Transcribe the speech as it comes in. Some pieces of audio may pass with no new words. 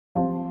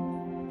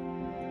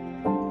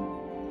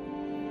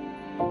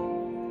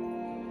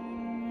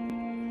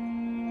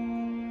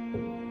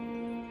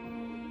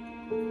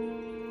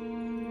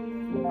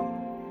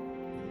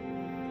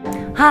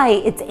Hi,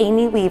 it's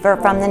Amy Weaver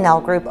from the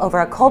Nell Group over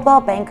at Coldwell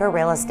Banker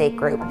Real Estate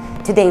Group.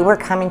 Today we're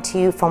coming to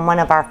you from one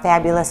of our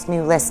fabulous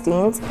new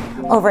listings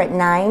over at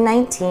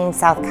 919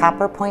 South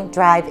Copperpoint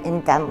Drive in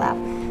Dunlap.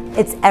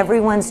 It's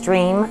everyone's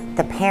dream,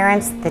 the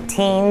parents, the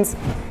teens.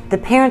 The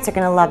parents are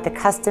going to love the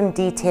custom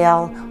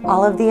detail,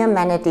 all of the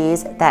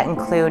amenities that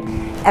include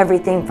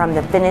everything from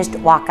the finished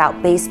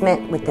walkout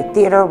basement with the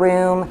theater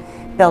room,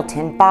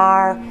 built-in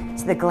bar,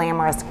 to the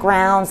glamorous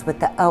grounds with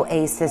the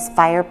Oasis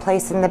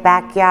fireplace in the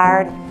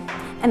backyard.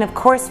 And of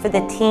course, for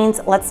the teens,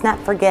 let's not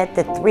forget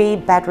the 3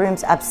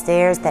 bedrooms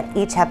upstairs that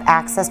each have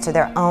access to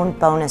their own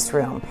bonus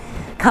room.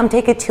 Come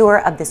take a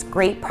tour of this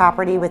great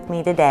property with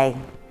me today.